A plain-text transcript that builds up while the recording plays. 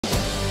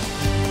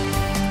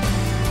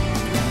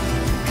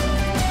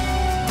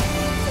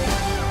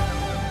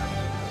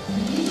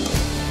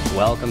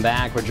Welcome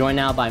back. We're joined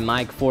now by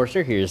Mike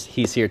Forster.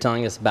 He's here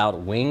telling us about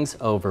Wings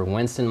Over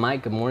Winston.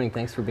 Mike, good morning.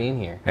 Thanks for being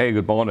here. Hey,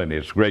 good morning.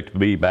 It's great to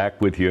be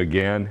back with you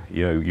again.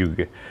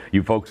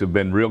 You folks have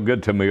been real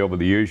good to me over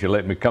the years. You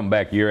let me come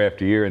back year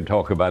after year and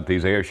talk about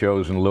these air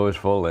shows in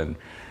Louisville. And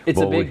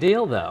it's a big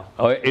deal, though.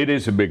 It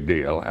is a big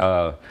deal.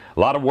 A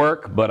lot of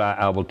work, but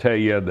I will tell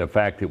you the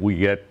fact that we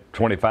get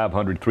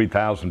 2,500,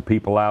 3,000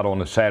 people out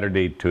on a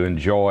Saturday to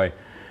enjoy,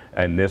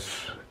 and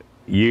this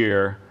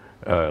year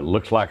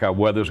looks like our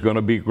weather's going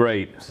to be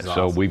great.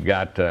 So awesome. We've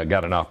got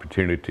an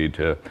opportunity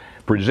to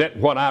present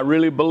what I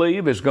really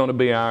believe is going to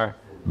be our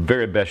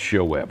very best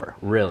show ever.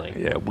 Really?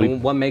 Yeah.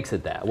 What makes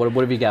it that? What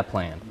have you got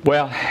planned?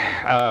 Well,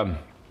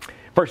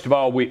 first of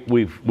all,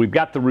 we've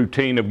got the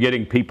routine of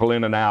getting people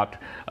in and out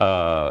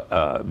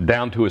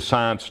down to a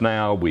science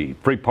now.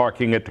 Free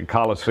parking at the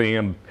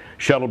Coliseum,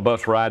 shuttle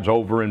bus rides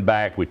over and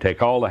back. We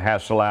take all the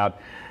hassle out.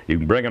 You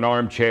can bring an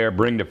armchair,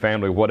 bring the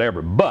family,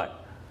 whatever. But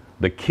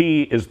the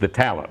key is the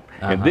talent.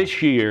 And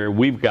this year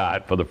we've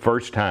got, for the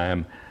first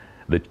time,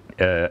 the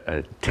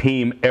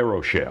Team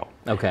Aeroshell.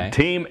 Okay.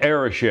 Team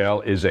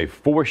Aeroshell is a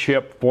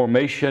four-ship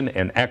formation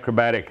and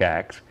acrobatic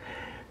act.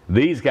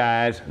 These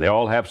guys, they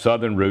all have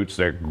Southern roots.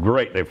 They're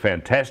great. They're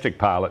fantastic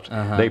pilots.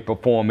 They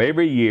perform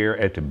every year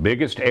at the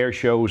biggest air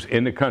shows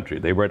in the country.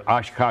 They were at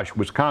Oshkosh,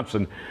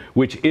 Wisconsin,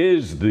 which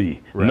is the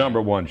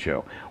 #1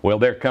 show. Well,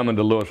 they're coming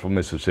to Louisville,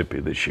 Mississippi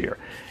this year,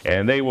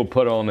 and they will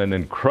put on an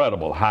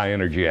incredible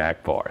high-energy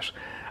act for us.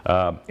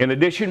 In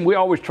addition, we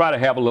always try to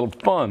have a little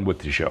fun with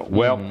the show.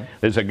 Well,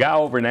 there's a guy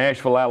over in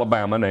Asheville,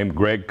 Alabama named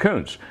Greg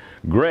Kuntz.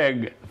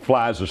 Greg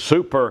flies a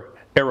super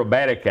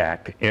aerobatic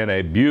act in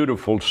a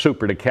beautiful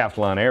super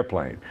decathlon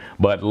airplane.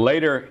 But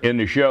later in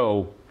the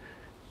show,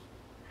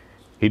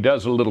 he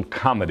does a little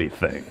comedy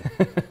thing.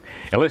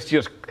 And let's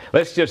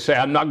just say,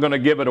 I'm not going to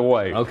give it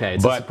away. Okay,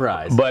 it's a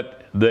surprise.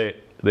 But the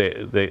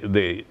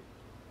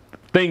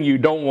thing you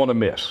don't want to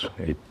miss,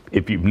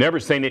 if you've never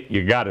seen it,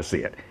 you got to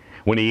see it.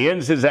 When he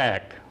ends his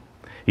act,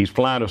 he's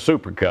flying a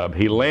Super Cub.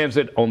 He lands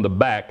it on the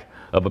back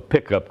of a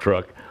pickup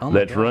truck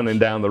that's running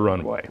down the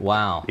runway.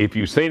 Wow. If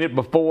you've seen it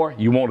before,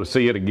 you want to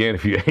see it again.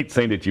 If you ain't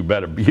seen it, you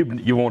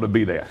want to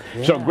be there.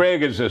 Yeah. So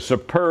Greg is a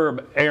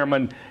superb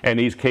airman, and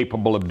he's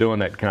capable of doing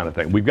that kind of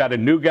thing. We've got a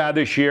new guy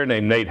this year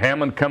named Nate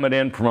Hammond coming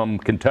in from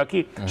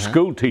Kentucky,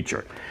 school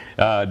teacher.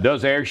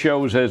 Does air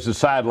shows as a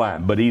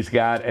sideline, but he's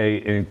got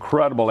an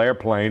incredible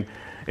airplane.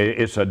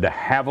 It's a de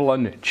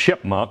Havilland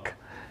Chipmunk,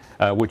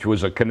 which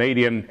was a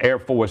Canadian Air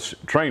Force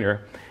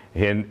trainer,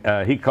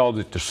 and he calls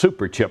it the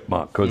Super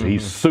Chipmunk because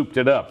he's souped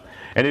it up.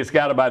 And it's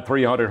got about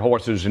 300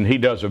 horses, and he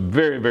does a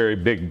very, very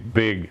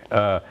big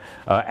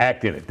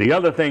act in it. The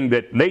other thing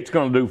that Nate's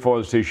going to do for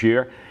us this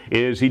year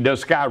is he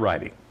does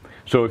skywriting.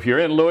 So if you're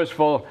in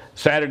Louisville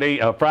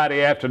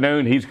Friday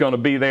afternoon, he's going to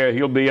be there.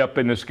 He'll be up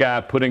in the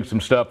sky putting some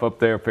stuff up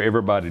there for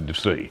everybody to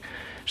see.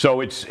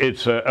 So it's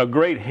a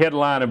great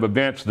headline of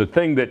events. The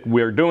thing that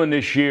we're doing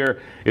this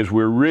year is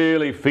we're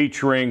really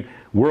featuring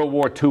World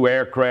War II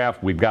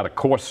aircraft. We've got a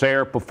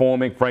Corsair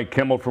performing, Frank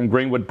Kimmel from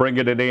Greenwood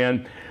bringing it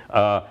in.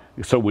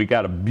 So we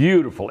got a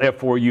beautiful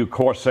F4U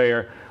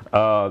Corsair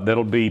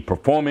that'll be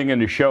performing in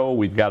the show.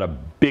 We've got a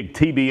big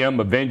TBM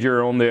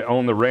Avenger on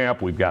the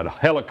ramp. We've got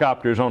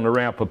helicopters on the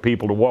ramp for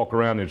people to walk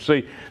around and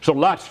see. So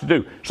lots to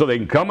do. So they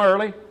can come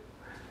early,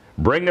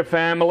 bring their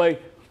family,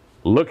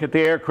 look at the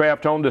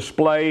aircraft on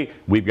display.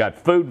 We've got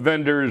food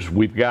vendors.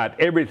 We've got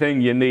everything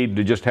you need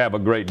to just have a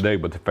great day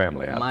with the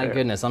family out there. My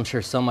goodness, I'm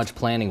sure so much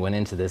planning went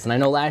into this. And I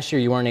know last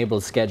year you weren't able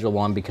to schedule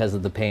one because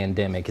of the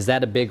pandemic. Is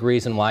that a big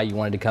reason why you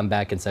wanted to come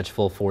back in such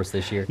full force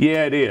this year?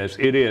 Yeah, it is.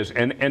 It is.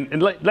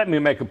 And let me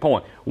make a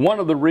point. One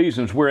of the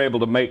reasons we're able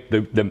to make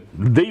the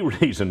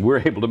reason we're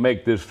able to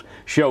make this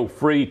show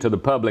free to the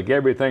public,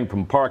 everything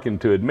from parking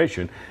to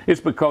admission,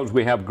 is because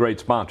we have great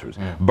sponsors.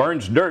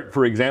 Burns Dirt,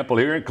 for example,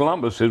 here in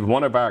Columbus is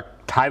one of our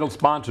title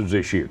sponsors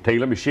this year.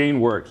 Taylor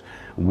Machine Works,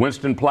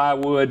 Winston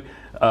Plywood,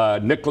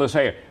 Nicholas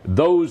Hare.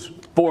 Those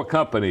four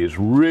companies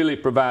really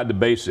provide the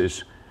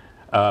basis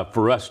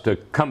for us to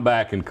come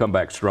back and come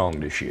back strong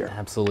this year.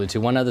 Absolutely.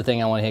 Too. One other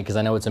thing I want to hit, because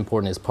I know it's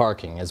important, is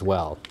parking as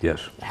well.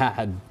 Yes.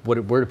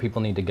 Where do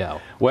people need to go?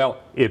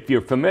 Well, if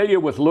you're familiar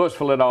with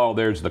Louisville at all,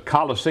 there's the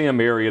Coliseum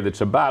area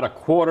that's about a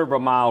quarter of a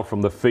mile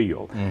from the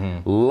field.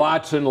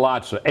 Lots and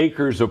lots of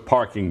acres of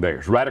parking there.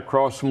 It's right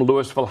across from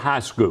Louisville High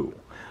School,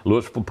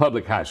 Louisville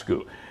Public High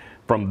School.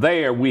 From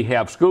there, we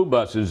have school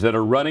buses that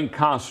are running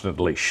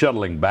constantly,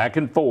 shuttling back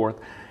and forth,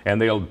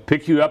 and they'll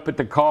pick you up at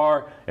the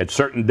car at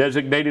certain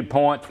designated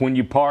points when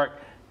you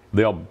park.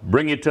 They'll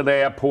bring you to the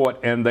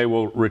airport, and they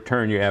will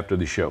return you after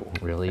the show.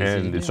 Really easy.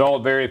 And it's all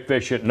very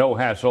efficient, no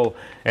hassle,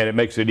 and it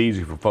makes it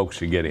easy for folks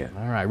to get in.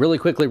 All right, really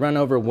quickly run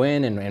over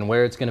when and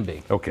where it's going to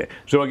be. Okay,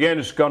 so again,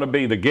 it's going to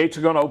be, the gates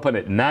are going to open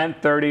at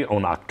 9:30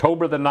 on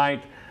October the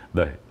 9th.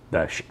 The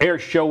air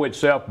show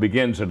itself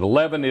begins at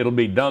 11. It'll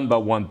be done by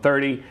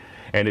 1:30,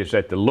 and it's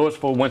at the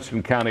Louisville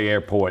Winston County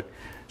Airport,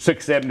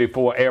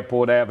 674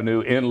 Airport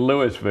Avenue in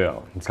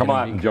Louisville. Come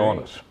out and join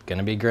us. Going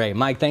to be great.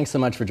 Mike, thanks so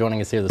much for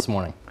joining us here this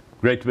morning.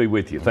 Great to be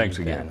with you. Thanks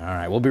again. All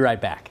right, we'll be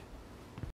right back.